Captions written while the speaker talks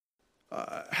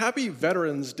Happy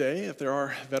Veterans Day, if there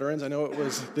are veterans. I know it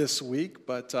was this week,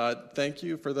 but thank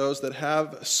you for those that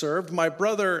have served. My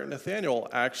brother, Nathaniel,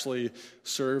 actually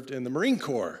served in the Marine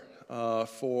Corps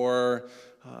for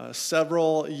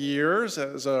several years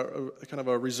as a kind of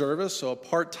a reservist, so a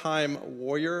part-time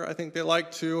warrior, I think they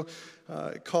like to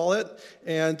call it.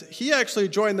 And he actually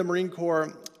joined the Marine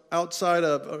Corps outside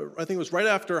of, I think it was right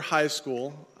after high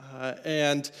school.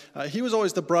 And he was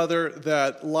always the brother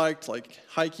that liked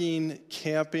hiking,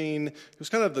 camping. He was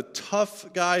kind of the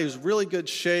tough guy. He was really good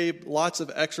shape, lots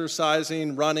of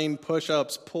exercising, running,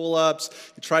 push-ups,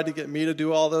 pull-ups. He tried to get me to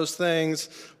do all those things.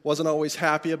 Wasn't always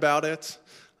happy about it.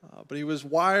 But he was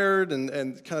wired and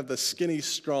kind of the skinny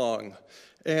strong.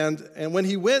 And when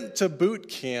he went to boot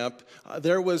camp,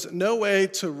 there was no way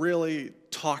to really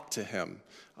talk to him.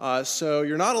 So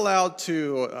you're not allowed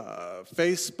to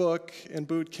Facebook in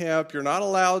boot camp. You're not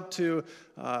allowed to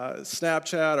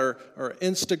Snapchat or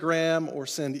Instagram or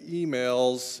send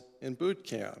emails in boot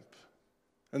camp.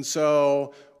 And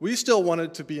so we still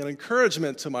wanted to be an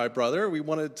encouragement to my brother. We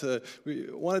wanted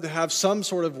to have some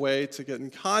sort of way to get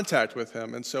in contact with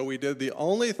him. And so we did the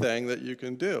only thing that you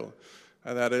can do,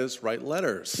 and that is write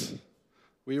letters.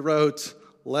 We wrote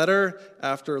letter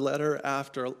after letter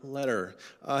after letter.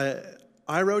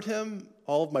 I wrote him,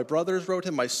 all of my brothers wrote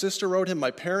him, my sister wrote him,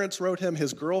 my parents wrote him,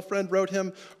 his girlfriend wrote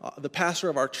him, the pastor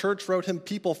of our church wrote him,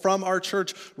 people from our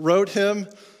church wrote him.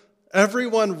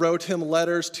 Everyone wrote him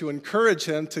letters to encourage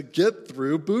him to get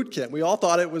through boot camp. We all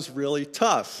thought it was really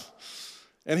tough.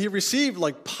 And he received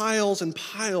piles and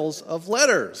piles of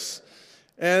letters.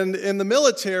 And in the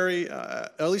military,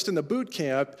 at least in the boot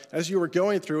camp, as you were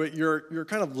going through it, your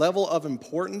kind of level of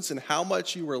importance and how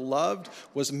much you were loved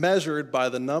was measured by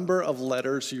the number of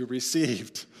letters you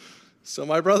received. So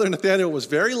my brother Nathaniel was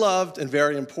very loved and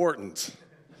very important.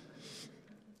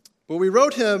 But we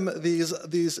wrote him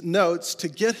these notes to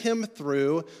get him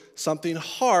through something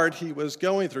hard he was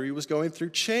going through. He was going through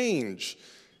change.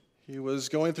 He was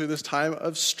going through this time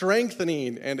of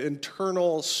strengthening and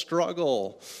internal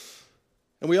struggle.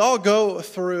 And we all go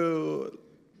through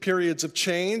periods of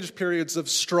change, periods of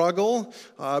struggle.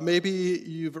 Maybe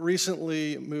you've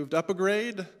recently moved up a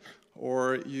grade,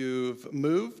 or you've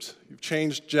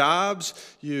changed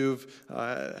jobs, you've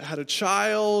had a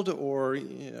child, or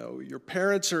your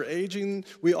parents are aging.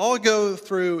 We all go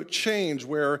through change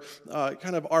where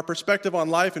kind of our perspective on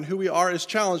life and who we are is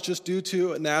challenged just due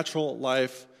to natural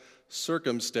life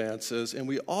circumstances. And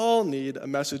we all need a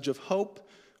message of hope.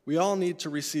 We all need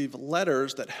to receive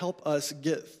letters that help us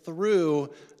get through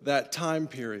that time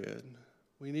period.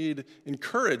 We need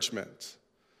encouragement.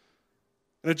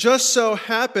 And it just so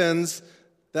happens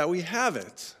that we have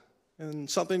it in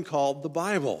something called the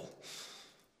Bible.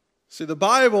 See, the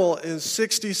Bible is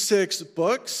 66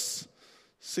 books,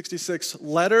 66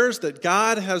 letters that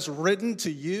God has written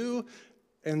to you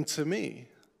and to me.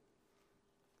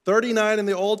 39 in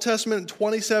the Old Testament,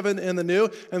 27 in the New,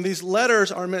 and these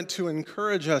letters are meant to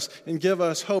encourage us and give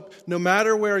us hope no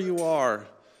matter where you are,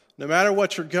 no matter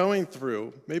what you're going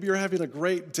through. Maybe you're having a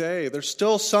great day. There's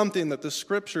still something that the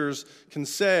Scriptures can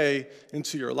say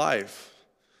into your life.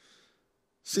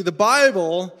 See, the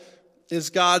Bible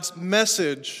is God's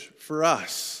message for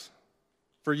us,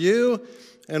 for you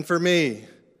and for me.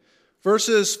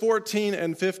 Verses 14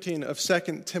 and 15 of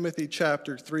 2 Timothy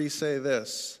chapter 3 say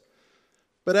this: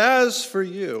 "But as for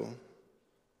you,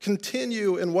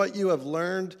 continue in what you have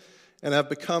learned and have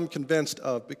become convinced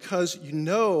of, because you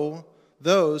know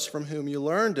those from whom you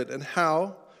learned it, and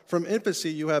how from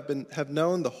infancy you have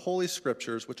known the Holy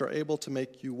Scriptures, which are able to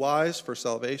make you wise for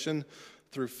salvation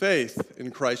through faith in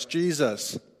Christ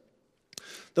Jesus."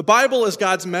 The Bible is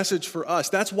God's message for us.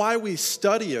 That's why we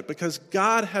study it, because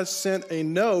God has sent a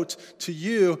note to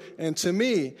you and to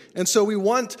me. And so we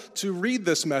want to read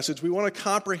this message. We want to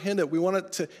comprehend it. We want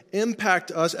it to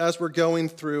impact us as we're going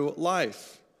through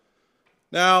life.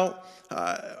 Now,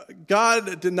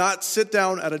 God did not sit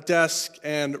down at a desk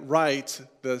and write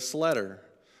this letter.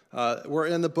 We're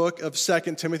in the book of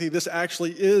 2 Timothy. This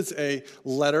actually is a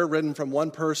letter written from one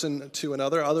person to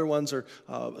another. Other ones are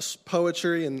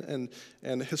poetry and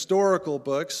historical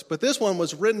books. But this one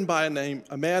was written by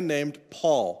a man named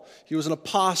Paul. He was an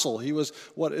apostle. He was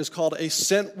what is called a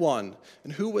sent one.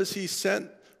 And who was he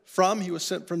sent from? He was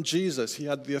sent from Jesus. He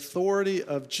had the authority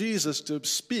of Jesus to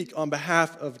speak on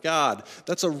behalf of God.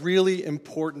 That's a really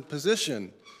important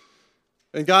position.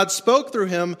 And God spoke through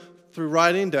him through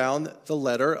writing down the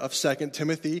letter of 2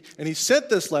 Timothy, and he sent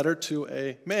this letter to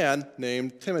a man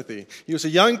named Timothy. He was a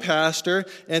young pastor,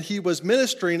 and he was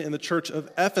ministering in the church of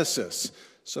Ephesus.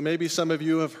 So maybe some of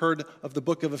you have heard of the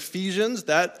book of Ephesians.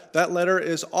 That letter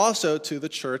is also to the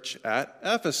church at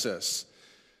Ephesus.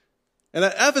 And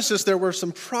at Ephesus, there were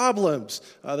some problems.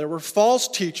 There were false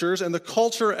teachers, and the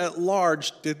culture at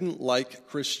large didn't like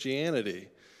Christianity.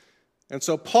 And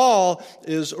so Paul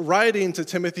is writing to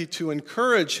Timothy to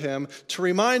encourage him, to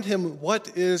remind him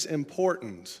what is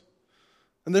important.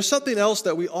 And there's something else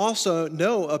that we also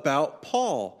know about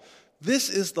Paul.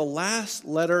 This is the last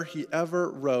letter he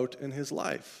ever wrote in his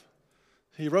life.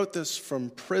 He wrote this from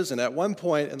prison. At one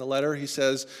point in the letter, he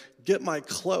says, "Get my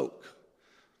cloak,"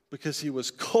 because he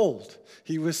was cold.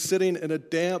 He was sitting in a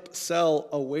damp cell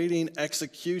awaiting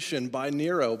execution by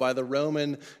Nero, by the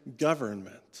Roman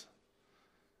government.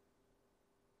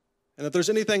 And if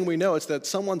there's anything we know, it's that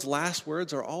someone's last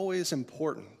words are always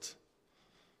important.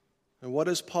 And what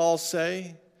does Paul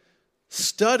say?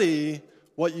 Study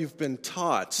what you've been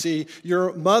taught. See,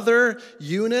 your mother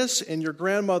Eunice and your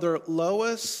grandmother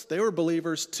Lois, they were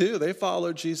believers too. They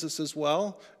followed Jesus as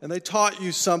well, and they taught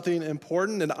you something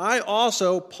important. And I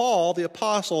also, Paul, the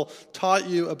apostle, taught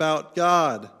you about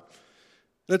God.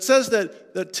 And it says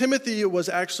that Timothy was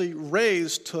actually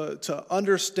raised to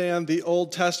understand the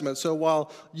Old Testament. So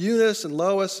while Eunice and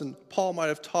Lois and Paul might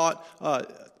have taught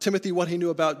Timothy what he knew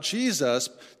about Jesus,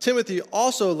 Timothy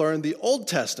also learned the Old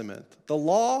Testament, the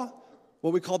law,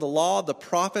 what we call the law, the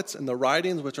prophets and the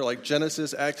writings, which are like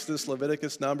Genesis, Exodus,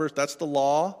 Leviticus, Numbers. That's the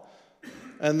law.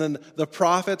 And then the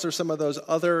prophets are some of those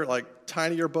other like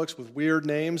tinier books with weird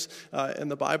names in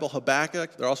the Bible.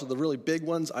 Habakkuk. They're also the really big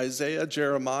ones, Isaiah,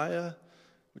 Jeremiah,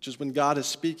 which is when God is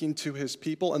speaking to his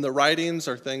people. And the writings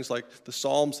are things like the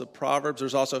Psalms, the Proverbs.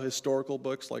 There's also historical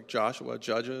books like Joshua,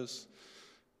 Judges.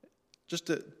 Just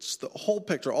the whole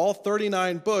picture, all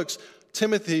 39 books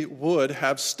Timothy would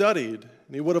have studied.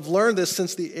 And he would have learned this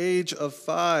since the age of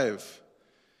 5.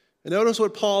 And notice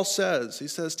what Paul says. He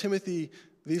says, Timothy,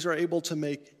 these are able to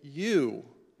make you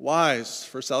wise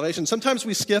for salvation. Sometimes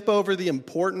we skip over the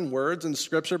important words in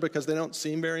Scripture because they don't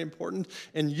seem very important.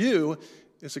 And you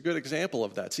is a good example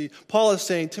of that. See, Paul is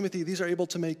saying, Timothy, these are able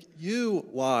to make you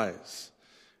wise.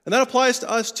 And that applies to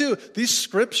us too. These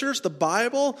Scriptures, the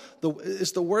Bible,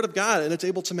 is the Word of God, and it's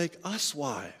able to make us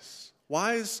wise.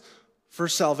 Wise for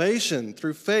salvation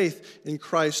through faith in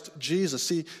Christ Jesus.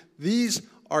 See, these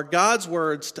are God's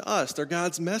words to us. They're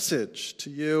God's message to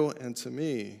you and to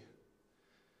me.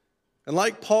 And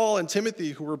like Paul and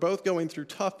Timothy, who were both going through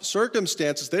tough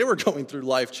circumstances, they were going through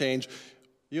life change.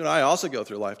 You and I also go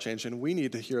through life change, and we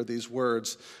need to hear these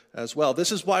words as well.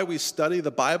 This is why we study the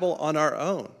Bible on our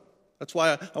own. That's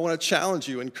why I want to challenge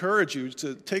you, encourage you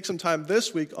to take some time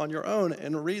this week on your own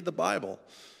and read the Bible.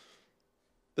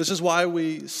 This is why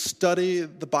we study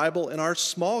the Bible in our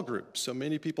small groups. So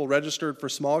many people registered for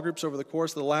small groups over the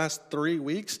course of the last 3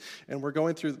 weeks, and we're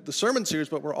going through the sermon series,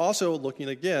 but we're also looking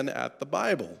again at the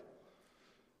Bible.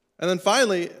 And then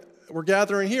finally, we're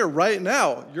gathering here right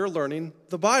now. You're learning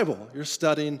the Bible. You're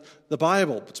studying the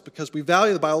Bible. It's because we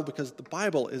value the Bible, because the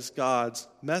Bible is God's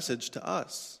message to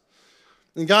us.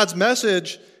 And God's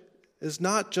message is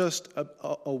not just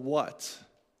a what.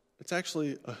 It's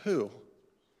actually a who.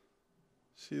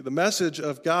 See, the message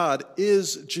of God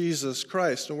is Jesus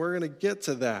Christ, and we're going to get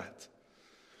to that.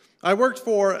 I worked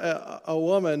for a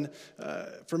woman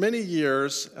for many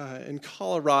years in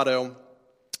Colorado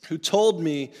who told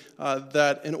me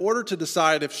that in order to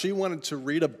decide if she wanted to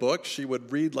read a book, she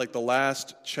would read like the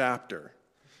last chapter.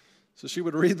 So she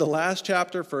would read the last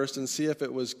chapter first and see if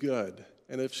it was good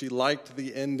and if she liked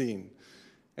the ending.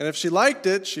 And if she liked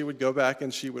it, she would go back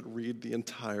and she would read the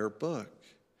entire book.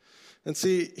 And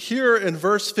see, here in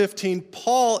verse 15,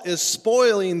 Paul is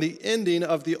spoiling the ending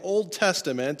of the Old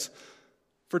Testament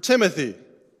for Timothy.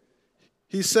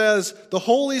 He says, the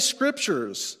Holy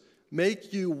Scriptures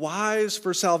make you wise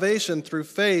for salvation through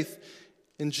faith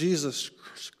in Jesus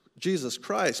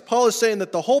Christ. Paul is saying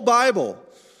that the whole Bible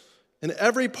and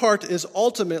every part is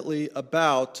ultimately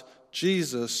about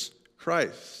Jesus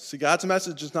Christ. See, God's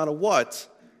message is not a what,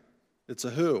 it's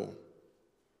a who.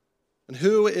 And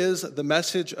who is the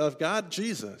message of God?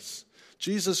 Jesus.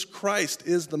 Jesus Christ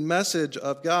is the message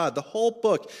of God. The whole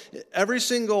book, every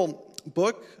single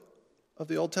book of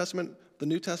the Old Testament, the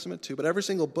New Testament too, but every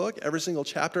single book, every single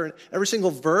chapter, and every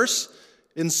single verse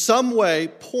in some way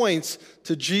points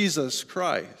to Jesus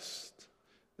Christ.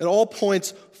 It all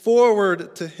points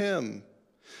forward to him.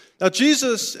 Now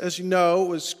Jesus, as you know,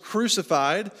 was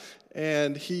crucified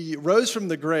and he rose from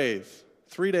the grave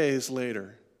 3 days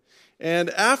later.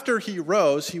 And after he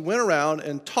rose, he went around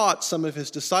and taught some of his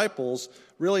disciples,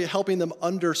 really helping them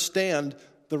understand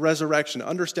the resurrection,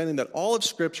 understanding that all of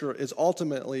Scripture is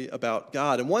ultimately about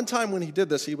God. And one time when he did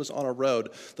this, he was on a road,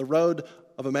 the road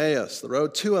of Emmaus, the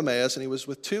road to Emmaus, and he was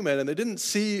with two men, and they didn't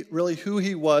see really who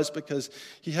he was because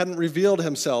he hadn't revealed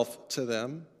himself to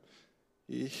them.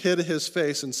 He hid his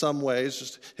face in some ways,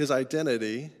 just his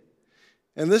identity.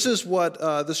 And this is what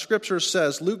the scripture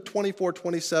says. Luke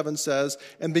 24:27 says,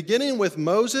 "And beginning with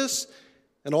Moses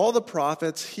and all the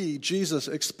prophets, he, Jesus,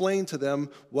 explained to them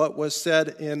what was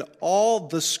said in all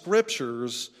the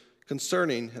scriptures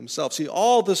concerning himself." See,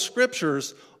 all the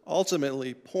scriptures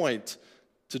ultimately point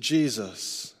to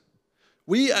Jesus.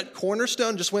 We at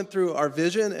Cornerstone just went through our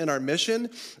vision and our mission,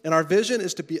 and our vision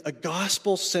is to be a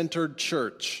gospel-centered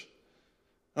church.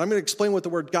 I'm going to explain what the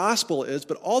word gospel is,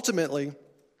 but ultimately,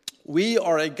 we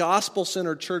are a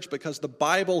gospel-centered church because the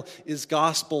Bible is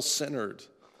gospel-centered.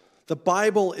 The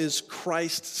Bible is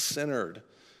Christ-centered.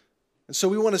 And so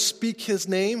we want to speak his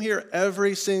name here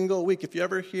every single week. If you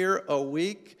ever hear a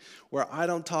week where I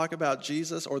don't talk about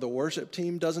Jesus or the worship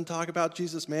team doesn't talk about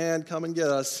Jesus, man, come and get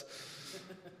us.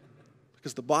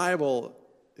 Because the Bible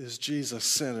is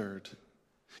Jesus-centered.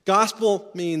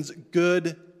 Gospel means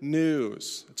good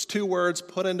news. It's two words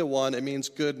put into one. It means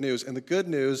good news. And the good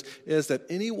news is that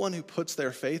anyone who puts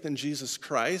their faith in Jesus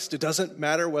Christ, it doesn't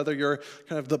matter whether you're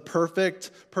kind of the perfect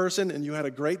person and you had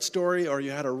a great story or you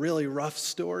had a really rough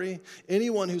story.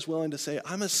 Anyone who's willing to say,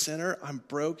 I'm a sinner, I'm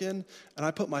broken, and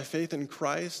I put my faith in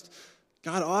Christ,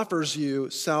 God offers you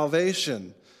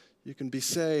salvation. You can be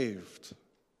saved.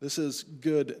 This is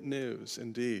good news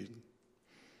indeed.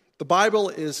 The Bible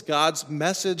is God's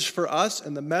message for us,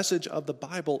 and the message of the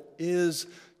Bible is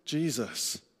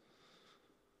Jesus.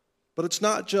 But it's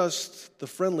not just the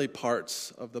friendly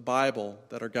parts of the Bible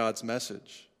that are God's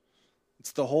message.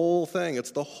 It's the whole thing.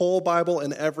 It's the whole Bible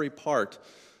in every part.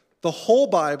 The whole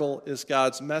Bible is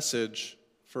God's message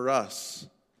for us.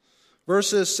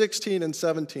 Verses 16 and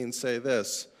 17 say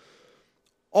this: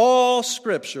 "All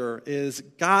Scripture is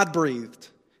God-breathed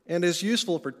and is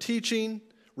useful for teaching,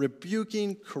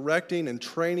 rebuking, correcting, and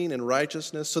training in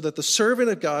righteousness, so that the servant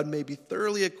of God may be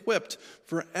thoroughly equipped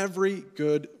for every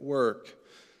good work."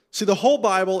 See, the whole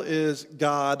Bible is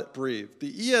God-breathed.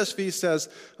 The ESV says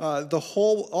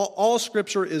all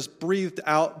Scripture is breathed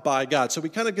out by God. So we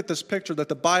kind of get this picture that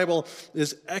the Bible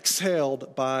is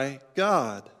exhaled by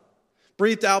God.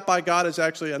 Breathed out by God is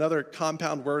actually another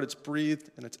compound word. It's breathed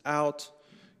and it's out.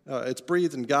 It's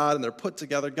breathed in God, and they're put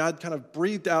together. God kind of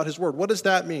breathed out his word. What does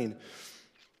that mean?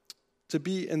 To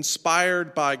be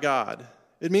inspired by God.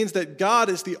 It means that God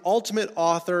is the ultimate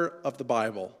author of the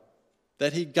Bible,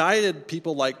 that he guided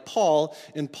people like Paul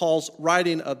in Paul's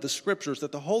writing of the scriptures,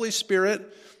 that the Holy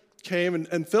Spirit came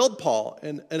and filled Paul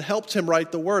and helped him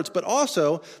write the words, but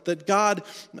also that God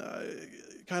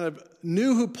kind of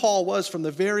knew who Paul was from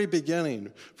the very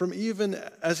beginning. From even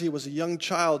as he was a young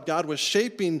child, God was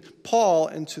shaping Paul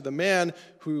into the man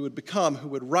who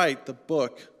would write the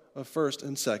book of 1st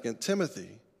and 2nd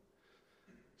Timothy.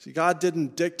 See, God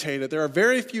didn't dictate it. There are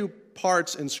very few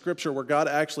parts in Scripture where God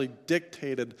actually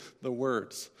dictated the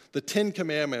words. The 10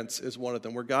 Commandments is one of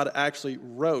them, where God actually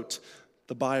wrote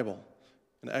the Bible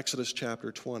in Exodus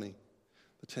chapter 20,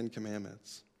 the 10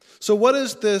 Commandments. So what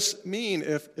does this mean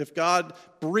if God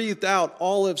breathed out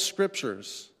all of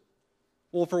Scriptures?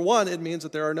 Well, for one, it means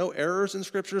that there are no errors in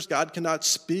Scriptures. God cannot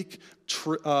speak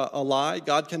a lie.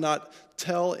 God cannot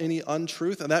tell any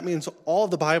untruth. And that means all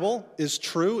of the Bible is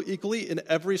true equally in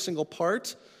every single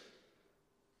part.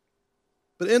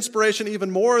 But inspiration, even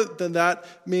more than that,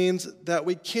 means that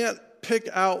we can't pick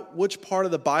out which part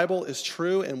of the Bible is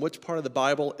true and which part of the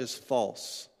Bible is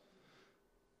false.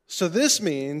 So this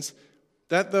means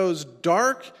that those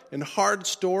dark and hard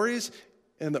stories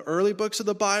in the early books of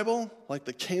the Bible, like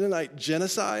the Canaanite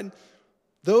genocide,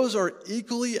 those are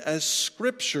equally as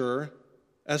Scripture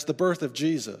as the birth of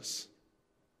Jesus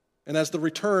and as the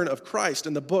return of Christ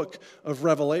in the book of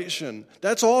Revelation.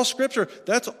 That's all Scripture.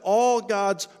 That's all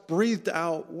God's breathed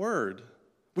out word,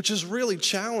 which is really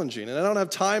challenging. And I don't have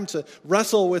time to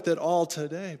wrestle with it all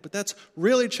today, but that's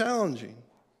really challenging.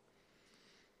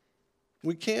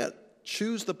 We can't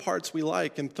choose the parts we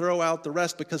like and throw out the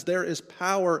rest because there is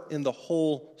power in the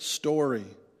whole story.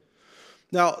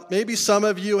 Now, maybe some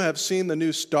of you have seen the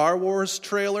new Star Wars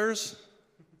trailers.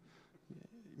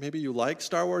 Maybe you like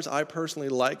Star Wars. I personally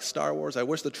like Star Wars. I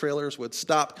wish the trailers would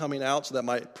stop coming out so that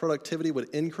my productivity would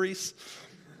increase.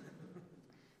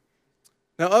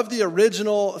 Now, of the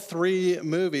original 3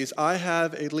 movies, I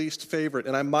have a least favorite,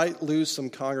 and I might lose some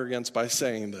congregants by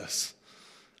saying this.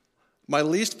 My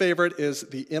least favorite is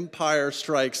The Empire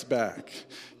Strikes Back.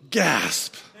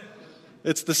 Gasp!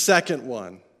 It's the second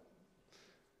one.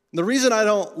 And the reason I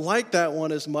don't like that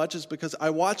one as much is because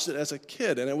I watched it as a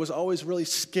kid, and it was always really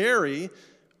scary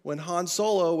when Han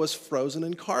Solo was frozen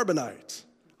in carbonite.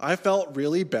 I felt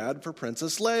really bad for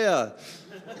Princess Leia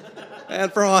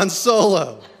and for Han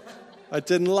Solo. I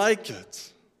didn't like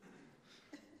it.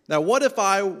 Now, what if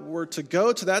I were to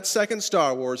go to that second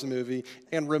Star Wars movie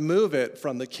and remove it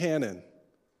from the canon?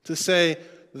 To say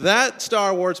that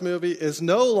Star Wars movie is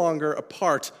no longer a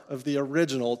part of the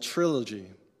original trilogy.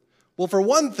 Well, for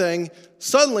one thing,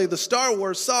 suddenly the Star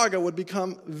Wars saga would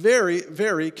become very,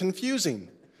 very confusing.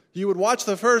 You would watch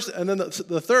the first and then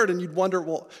the third, and you'd wonder,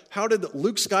 well, how did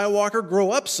Luke Skywalker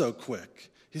grow up so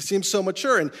quick? He seems so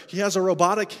mature, and he has a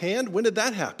robotic hand. When did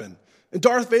that happen? And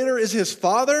Darth Vader is his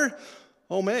father?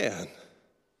 Oh, man.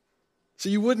 So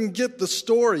you wouldn't get the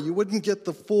story. You wouldn't get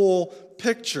the full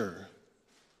picture.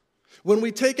 When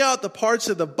we take out the parts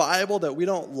of the Bible that we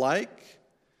don't like,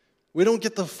 we don't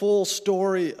get the full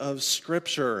story of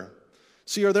Scripture.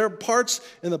 See, there are parts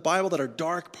in the Bible that are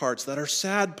dark parts, that are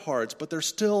sad parts, but they're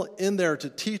still in there to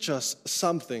teach us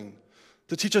something,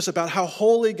 to teach us about how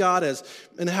holy God is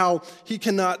and how he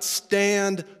cannot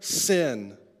stand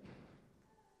sin,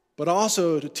 but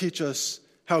also to teach us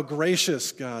how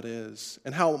gracious God is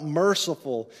and how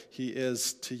merciful he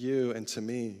is to you and to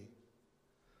me.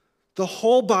 The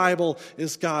whole Bible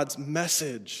is God's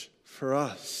message for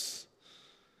us.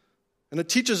 And it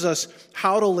teaches us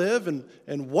how to live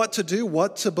and what to do,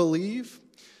 what to believe.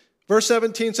 Verse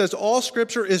 17 says, all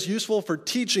Scripture is useful for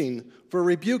teaching, for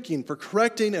rebuking, for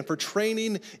correcting, and for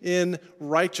training in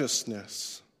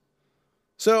righteousness.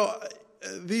 So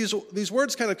these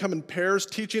words kind of come in pairs.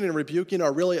 Teaching and rebuking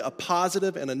are really a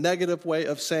positive and a negative way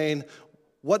of saying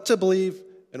what to believe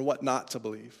and what not to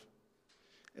believe.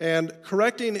 And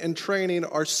correcting and training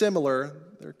are similar.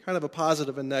 They're kind of a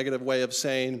positive and negative way of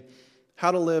saying how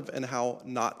to live and how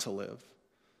not to live.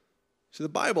 See, the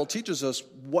Bible teaches us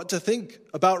what to think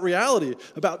about reality,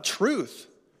 about truth.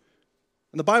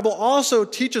 And the Bible also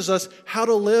teaches us how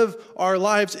to live our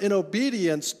lives in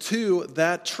obedience to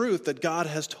that truth that God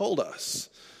has told us.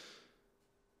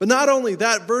 But not only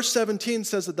that, verse 17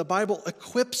 says that the Bible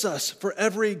equips us for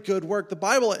every good work. The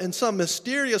Bible, in some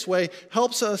mysterious way,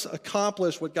 helps us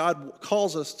accomplish what God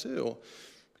calls us to,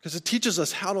 because it teaches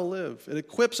us how to live. It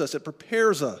equips us. It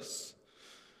prepares us.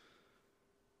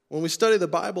 When we study the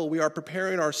Bible, we are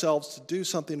preparing ourselves to do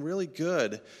something really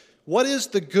good. What is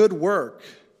the good work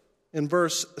in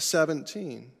verse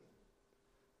 17?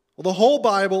 Well, the whole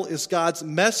Bible is God's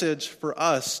message for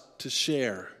us to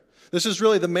share. This is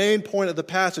really the main point of the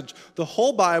passage. The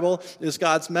whole Bible is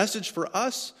God's message for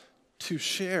us to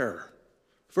share.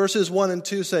 Verses 1 and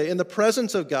 2 say, in the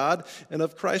presence of God and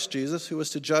of Christ Jesus, who is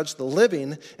to judge the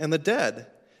living and the dead,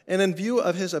 and in view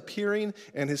of his appearing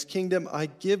and his kingdom, I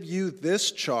give you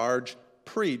this charge,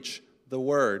 preach the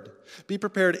word. Be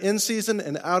prepared in season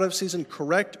and out of season,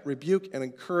 correct, rebuke, and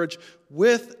encourage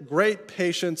with great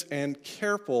patience and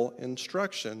careful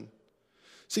instruction.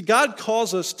 See, God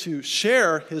calls us to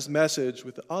share his message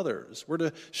with others. We're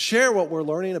to share what we're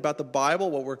learning about the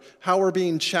Bible, how we're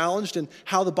being challenged, and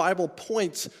how the Bible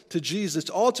points to Jesus.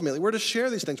 Ultimately, we're to share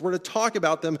these things. We're to talk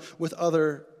about them with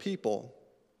other people.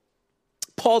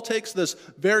 Paul takes this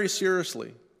very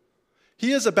seriously.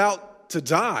 He is about to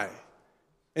die,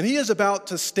 and he is about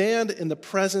to stand in the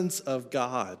presence of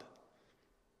God.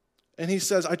 And he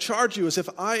says, I charge you as if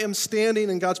I am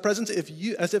standing in God's presence,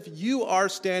 as if you are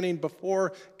standing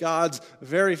before God's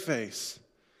very face.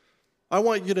 I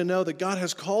want you to know that God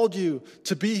has called you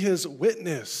to be his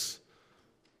witness,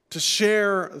 to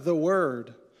share the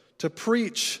word, to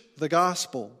preach the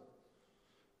gospel.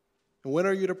 And when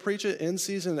are you to preach it? In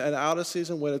season and out of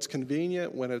season, when it's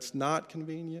convenient, when it's not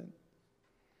convenient.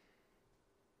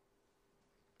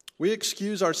 We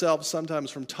excuse ourselves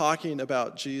sometimes from talking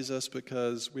about Jesus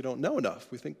because we don't know enough.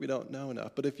 We think we don't know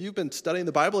enough. But if you've been studying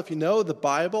the Bible, if you know the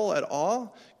Bible at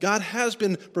all, God has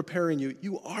been preparing you.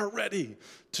 You are ready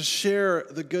to share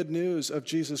the good news of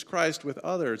Jesus Christ with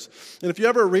others. And if you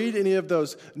ever read any of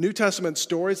those New Testament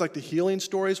stories, like the healing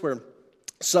stories where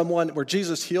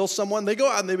Jesus heals someone, they go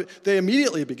out and they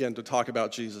immediately begin to talk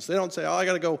about Jesus. They don't say, I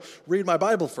got to go read my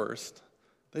Bible first.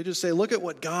 They just say, look at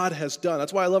what God has done.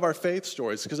 That's why I love our faith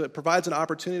stories, because it provides an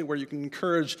opportunity where you can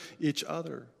encourage each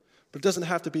other. But it doesn't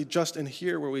have to be just in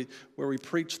here where we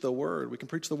preach the word. We can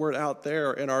preach the word out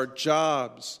there in our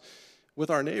jobs, with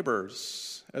our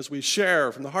neighbors, as we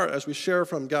share from the heart, as we share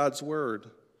from God's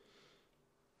word.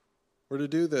 We're to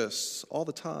do this all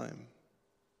the time.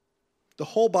 The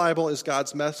whole Bible is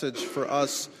God's message for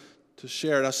us to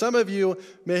share. Now, some of you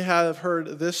may have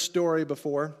heard this story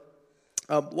before.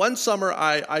 One summer,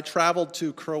 I traveled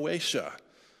to Croatia.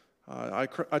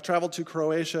 I traveled to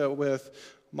Croatia with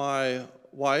my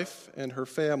wife and her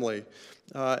family.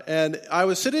 And I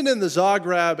was sitting in the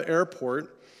Zagreb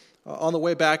airport on the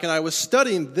way back, and I was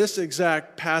studying this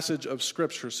exact passage of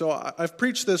Scripture. So I've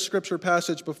preached this Scripture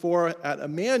passage before at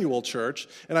Emmanuel Church,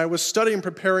 and I was studying,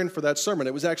 preparing for that sermon.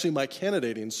 It was actually my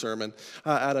candidating sermon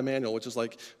at Emmanuel, which is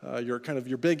like your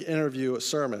big interview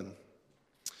sermon.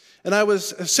 And I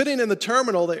was sitting in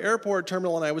the airport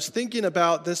terminal, and I was thinking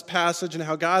about this passage and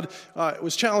how God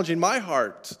was challenging my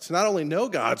heart to not only know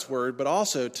God's word, but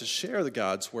also to share the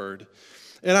God's word.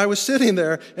 And I was sitting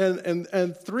there,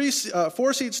 and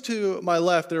 4 seats to my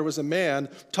left, there was a man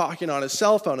talking on his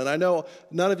cell phone. And I know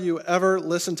none of you ever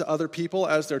listen to other people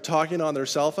as they're talking on their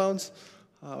cell phones.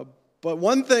 But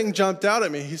one thing jumped out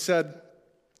at me. He said,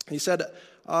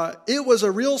 it was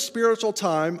a real spiritual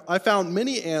time. I found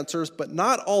many answers, but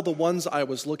not all the ones I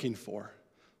was looking for.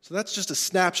 So that's just a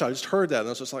snapshot. I just heard that, and I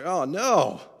was just like, oh,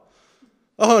 no.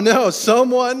 Oh, no,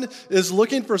 someone is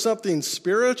looking for something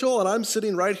spiritual, and I'm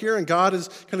sitting right here, and God is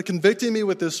kind of convicting me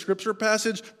with this scripture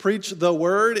passage. Preach the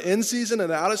word in season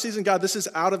and out of season. God, this is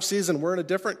out of season. We're in a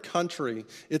different country.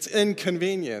 It's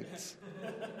inconvenient.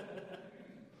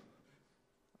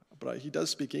 But he does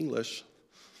speak English.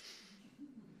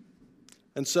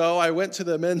 And so I went to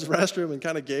the men's restroom and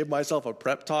kind of gave myself a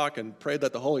prep talk and prayed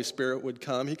that the Holy Spirit would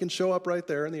come. He can show up right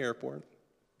there in the airport.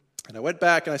 And I went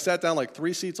back and I sat down like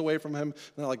 3 seats away from him,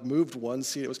 and I moved 1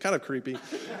 seat. It was kind of creepy. And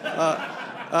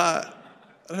I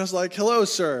was like, hello,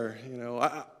 sir.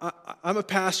 I'm a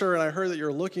pastor, and I heard that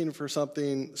you're looking for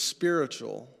something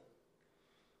spiritual.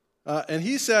 And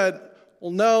he said,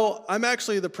 well, no, I'm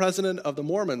actually the president of the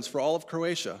Mormons for all of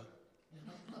Croatia.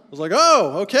 I was like,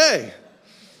 oh, okay.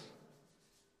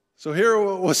 So here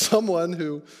was someone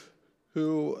who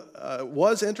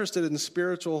was interested in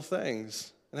spiritual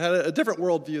things and had a different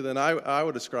worldview than I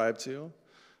would ascribe to.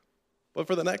 But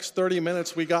for the next 30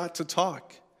 minutes, we got to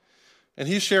talk. And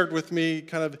he shared with me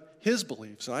kind of his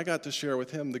beliefs, and I got to share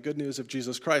with him the good news of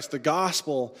Jesus Christ, the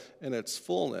gospel in its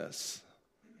fullness,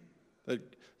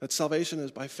 that salvation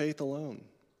is by faith alone,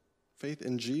 faith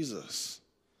in Jesus.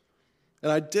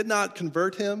 And I did not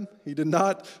convert him. He did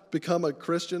not become a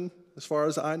Christian, as far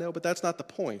as I know, but that's not the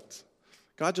point.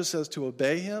 God just says to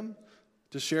obey him,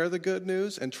 to share the good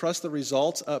news, and trust the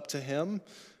results up to him.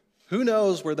 Who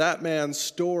knows where that man's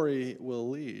story will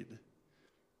lead?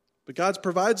 But God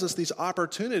provides us these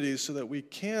opportunities so that we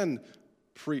can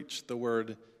preach the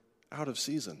word out of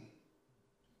season.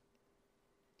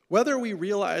 Whether we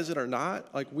realize it or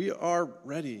not, we are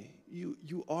ready.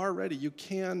 You are ready. You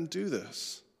can do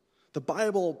this. The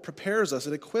Bible prepares us.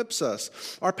 It equips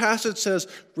us. Our passage says,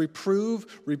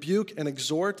 reprove, rebuke, and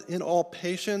exhort in all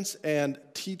patience and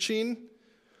teaching.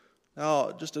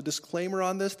 Now, just a disclaimer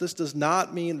on this. This does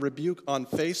not mean rebuke on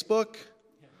Facebook.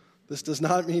 This does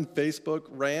not mean Facebook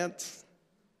rant.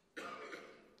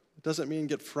 It doesn't mean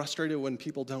get frustrated when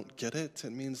people don't get it.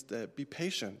 It means to be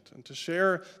patient and to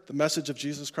share the message of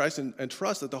Jesus Christ and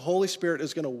trust that the Holy Spirit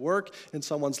is going to work in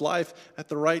someone's life at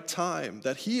the right time,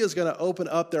 that he is going to open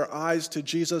up their eyes to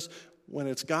Jesus when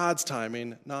it's God's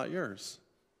timing, not yours.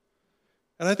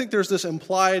 And I think there's this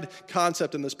implied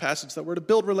concept in this passage that we're to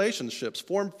build relationships,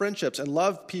 form friendships, and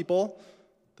love people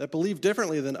that believe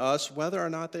differently than us, whether or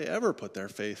not they ever put their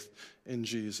faith in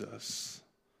Jesus.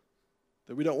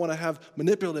 That we don't want to have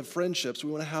manipulative friendships.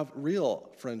 We want to have real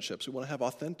friendships. We want to have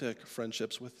authentic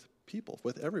friendships with people,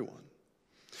 with everyone.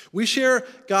 We share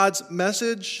God's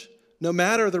message no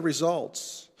matter the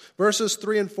results. Verses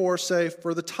 3 and 4 say,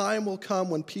 for the time will come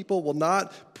when people will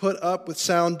not put up with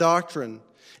sound doctrine.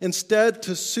 Instead,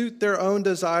 to suit their own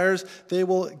desires, they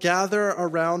will gather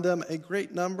around them a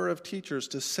great number of teachers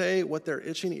to say what their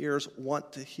itching ears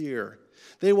want to hear.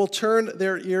 They will turn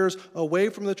their ears away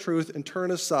from the truth and turn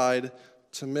aside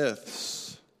to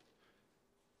myths.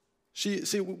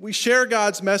 See, we share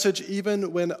God's message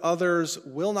even when others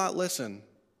will not listen.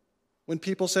 When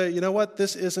people say, you know what,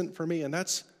 this isn't for me, and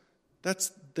that's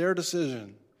their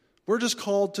decision. We're just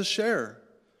called to share.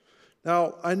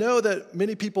 Now, I know that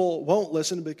many people won't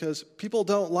listen because people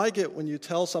don't like it when you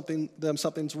tell them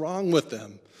something's wrong with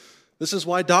them. This is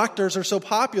why doctors are so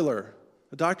popular.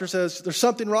 The doctor says, there's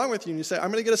something wrong with you, and you say,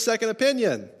 I'm going to get a second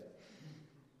opinion.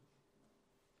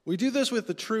 We do this with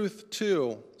the truth,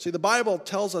 too. See, the Bible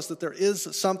tells us that there is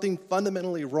something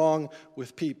fundamentally wrong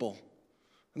with people.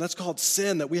 And that's called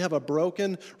sin, that we have a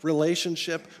broken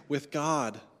relationship with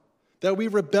God. That we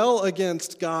rebel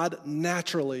against God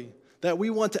naturally. That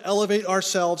we want to elevate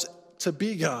ourselves to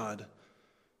be God.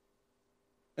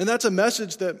 And that's a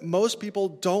message that most people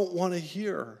don't want to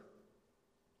hear.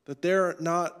 That they're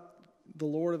not the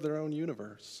Lord of their own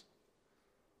universe.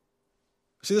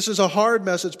 See, this is a hard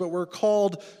message, but we're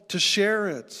called to share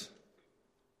it.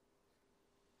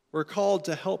 We're called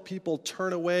to help people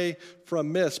turn away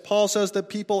from myths. Paul says that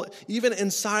people, even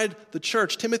inside the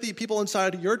church, Timothy, people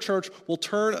inside your church will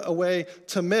turn away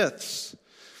to myths.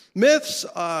 Myths,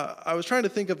 I was trying to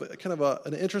think of kind of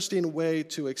an interesting way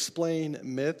to explain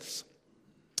myths.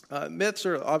 Myths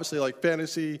are obviously like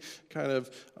fantasy, kind of,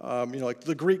 like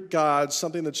the Greek gods,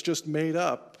 something that's just made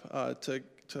up to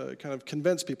kind of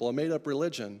convince people, a made-up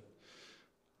religion.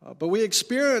 But we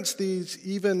experience these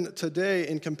even today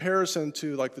in comparison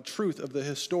to like the truth of the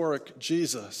historic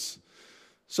Jesus.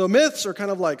 So myths are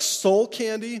kind of like soul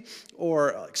candy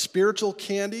or like spiritual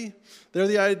candy. They're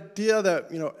the idea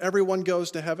that, everyone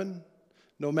goes to heaven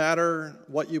no matter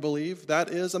what you believe. That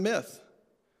is a myth.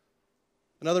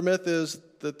 Another myth is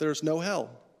that there's no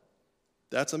hell.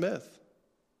 That's a myth.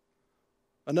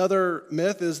 Another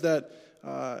myth is that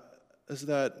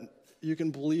you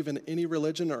can believe in any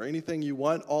religion or anything you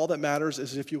want. All that matters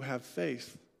is if you have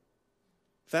faith.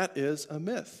 That is a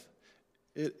myth.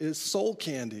 It is soul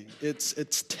candy.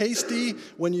 It's tasty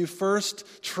when you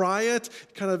first try it.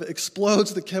 It kind of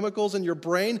explodes the chemicals in your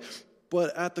brain.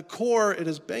 But at the core, it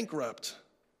is bankrupt.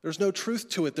 There's no truth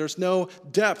to it. There's no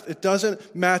depth. It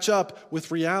doesn't match up with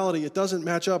reality. It doesn't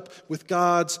match up with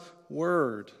God's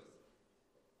word.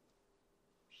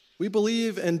 We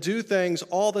believe and do things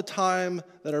all the time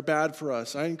that are bad for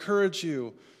us. I encourage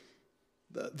you,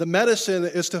 the medicine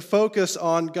is to focus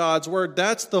on God's word.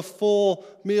 That's the full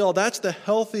meal. That's the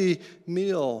healthy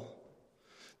meal.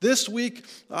 This week,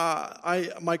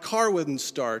 my car wouldn't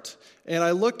start, and I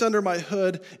looked under my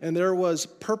hood, and there was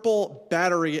purple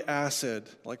battery acid,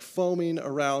 like foaming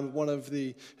around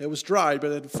it was dried,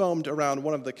 but it had foamed around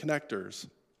one of the connectors.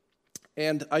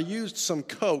 And I used some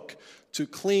Coke to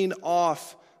clean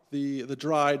off the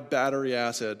dried battery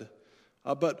acid.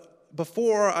 But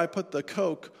before I put the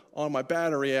Coke on my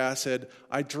battery acid,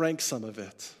 I drank some of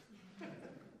it.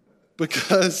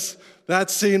 Because that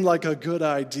seemed like a good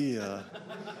idea.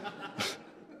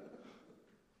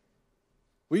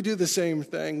 We do the same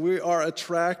thing. We are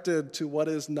attracted to what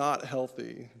is not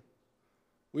healthy.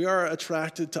 We are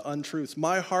attracted to untruths.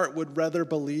 My heart would rather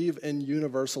believe in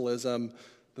universalism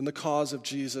than the cause of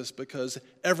Jesus because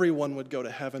everyone would go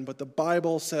to heaven. But the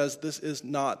Bible says this is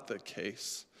not the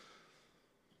case.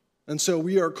 And so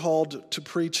we are called to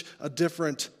preach a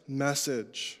different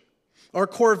message. Our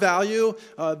core value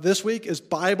this week is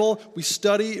Bible. We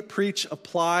study, preach,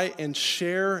 apply, and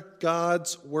share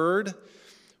God's word.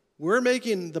 We're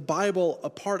making the Bible a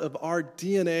part of our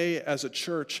DNA as a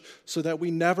church so that we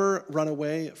never run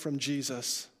away from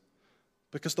Jesus.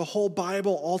 Because the whole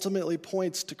Bible ultimately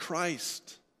points to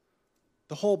Christ.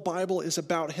 The whole Bible is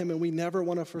about him, and we never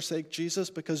want to forsake Jesus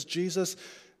because Jesus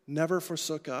never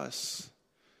forsook us.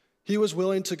 He was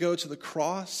willing to go to the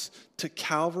cross, to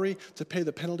Calvary, to pay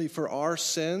the penalty for our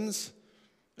sins.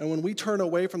 And when we turn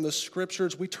away from the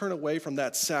scriptures, we turn away from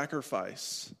that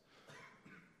sacrifice,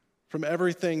 from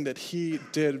everything that he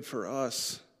did for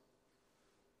us.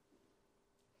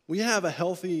 We have a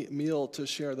healthy meal to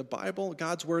share. The Bible,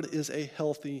 God's word, is a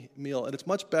healthy meal, and it's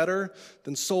much better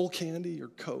than soul candy or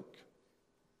Coke.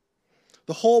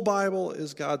 The whole Bible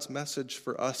is God's message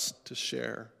for us to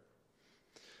share.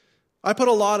 I put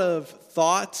a lot of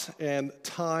thought and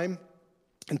time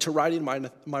into writing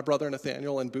my brother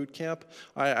Nathaniel in boot camp.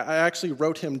 I actually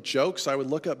wrote him jokes. I would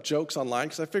look up jokes online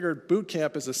because I figured boot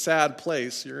camp is a sad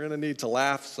place. You're going to need to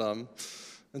laugh some.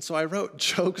 And so I wrote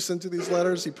jokes into these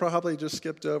letters. He probably just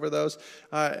skipped over those.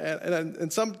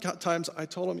 And sometimes I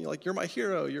told him, you're my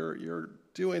hero. You're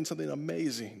doing something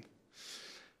amazing.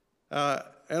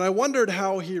 And I wondered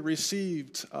how he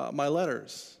received my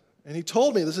letters. And he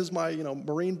told me, this is my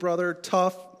Marine brother,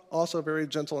 tough, also very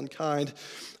gentle and kind.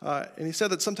 And he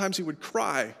said that sometimes he would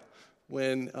cry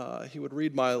when he would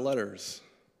read my letters.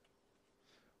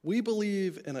 We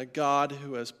believe in a God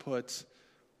who has put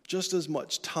just as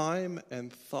much time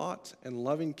and thought and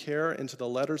loving care into the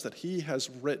letters that he has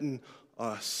written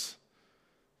us.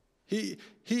 He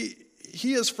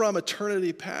is from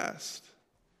eternity past.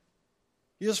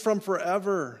 He is from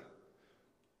forever.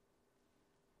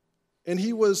 And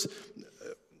he was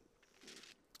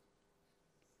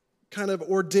kind of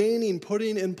ordaining,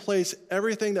 putting in place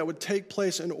everything that would take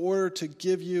place in order to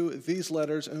give you these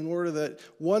letters, in order that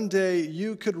one day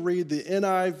you could read the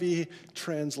NIV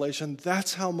translation.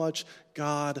 That's how much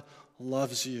God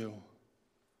loves you.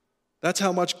 That's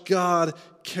how much God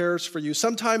cares for you.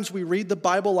 Sometimes we read the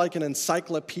Bible like an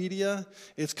encyclopedia.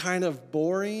 It's kind of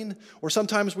boring. Or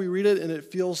sometimes we read it and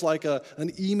it feels like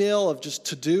an email of just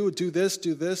to do this,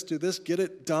 get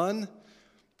it done.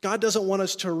 God doesn't want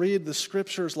us to read the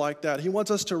scriptures like that. He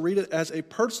wants us to read it as a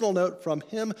personal note from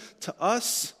him to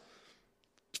us,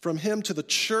 from him to the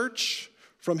church,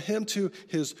 from him to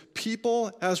his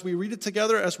people. As we read it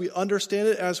together, as we understand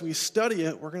it, as we study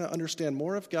it, we're going to understand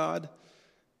more of God,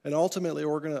 and ultimately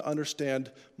we're going to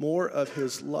understand more of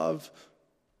his love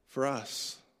for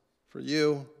us, for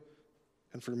you,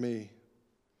 and for me.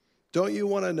 Don't you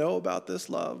want to know about this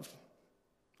love?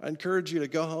 I encourage you to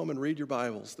go home and read your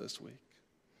Bibles this week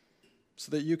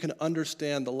so that you can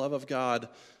understand the love of God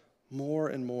more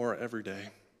and more every day.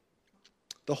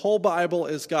 The whole Bible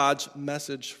is God's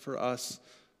message for us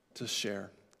to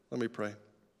share. Let me pray.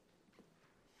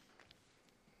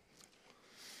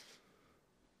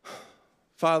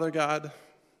 Father God,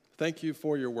 thank you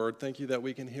for your word. Thank you that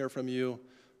we can hear from you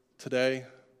today,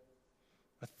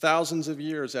 thousands of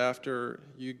years after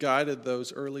you guided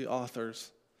those early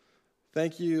authors.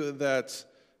 Thank you that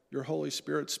your Holy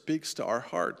Spirit speaks to our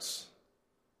hearts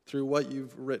through what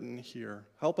you've written here.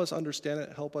 Help us understand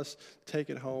it. Help us take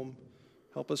it home.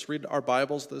 Help us read our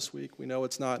Bibles this week. We know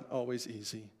it's not always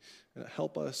easy. And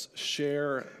help us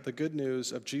share the good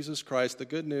news of Jesus Christ, the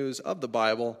good news of the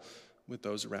Bible with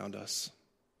those around us.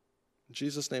 In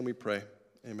Jesus' name we pray.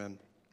 Amen.